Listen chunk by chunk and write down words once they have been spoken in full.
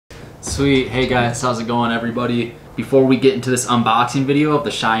Sweet. Hey guys, how's it going everybody? Before we get into this unboxing video of the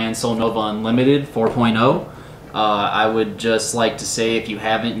Cheyenne Soul Nova Unlimited 4.0, I would just like to say, if you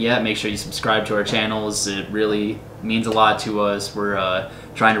haven't yet, make sure you subscribe to our channels. It really means a lot to us. We're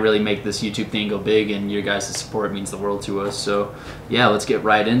trying to really make this YouTube thing go big, and your guys' support means the world to us. So yeah, let's get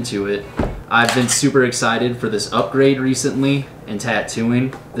right into it. I've been super excited for this upgrade recently in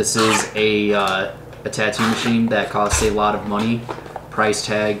tattooing. This is a tattoo machine that costs a lot of money. Price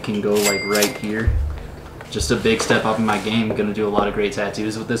tag can go like right here. Just a big step up in my game. I'm gonna do a lot of great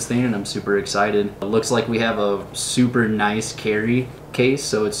tattoos with this thing, and I'm super excited. It looks like we have a super nice carry case,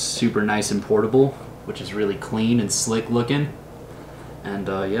 so it's super nice and portable, which is really clean and slick looking. And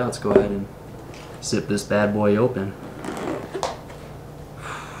yeah, let's go ahead and zip this bad boy open.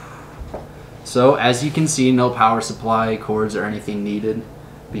 So as you can see, no power supply, cords, or anything needed,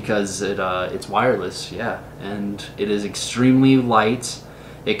 because it's wireless, yeah, and it is extremely light.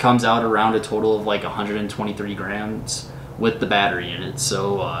 It comes out around a total of like 123 grams with the battery in it,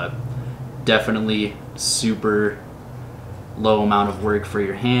 so definitely super low amount of work for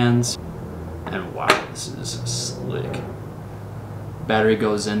your hands. And wow, this is slick. Battery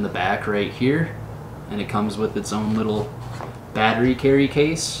goes in the back right here, and it comes with its own little battery carry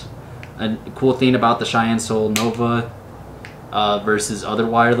case. A cool thing about the Cheyenne Soul Nova versus other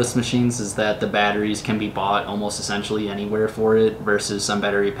wireless machines is that the batteries can be bought almost essentially anywhere for it, versus some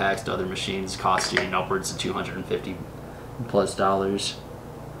battery packs to other machines costing upwards of $250 plus.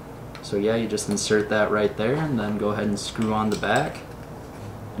 So yeah, you just insert that right there and then go ahead and screw on the back,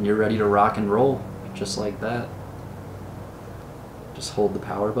 and you're ready to rock and roll just like that. Just hold the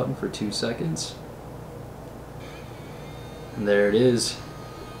power button for 2 seconds, and there it is.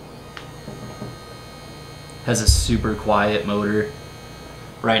 Has a super quiet motor.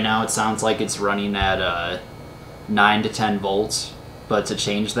 Right now it sounds like it's running at 9 to 10 volts, but to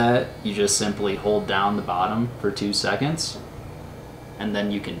change that, you just simply hold down the bottom for 2 seconds, and then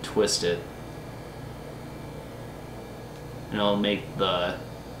you can twist it, and it'll make the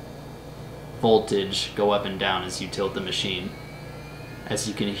voltage go up and down as you tilt the machine. As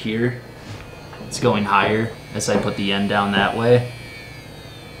you can hear, it's going higher as I put the end down that way,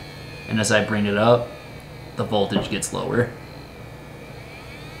 and as I bring it up, the voltage gets lower.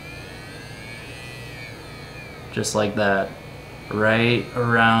 Just like that. Right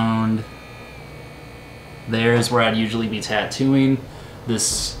around there is where I'd usually be tattooing.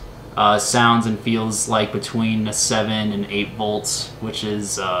 This sounds and feels like between 7 and 8 volts, which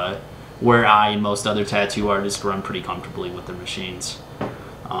is where I and most other tattoo artists run pretty comfortably with their machines.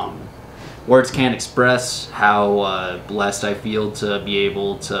 Words can't express how blessed I feel to be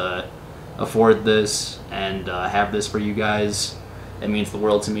able to afford this and have this for you guys. It means the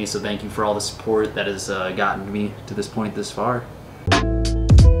world to me, so thank you for all the support that has gotten me to this point this far.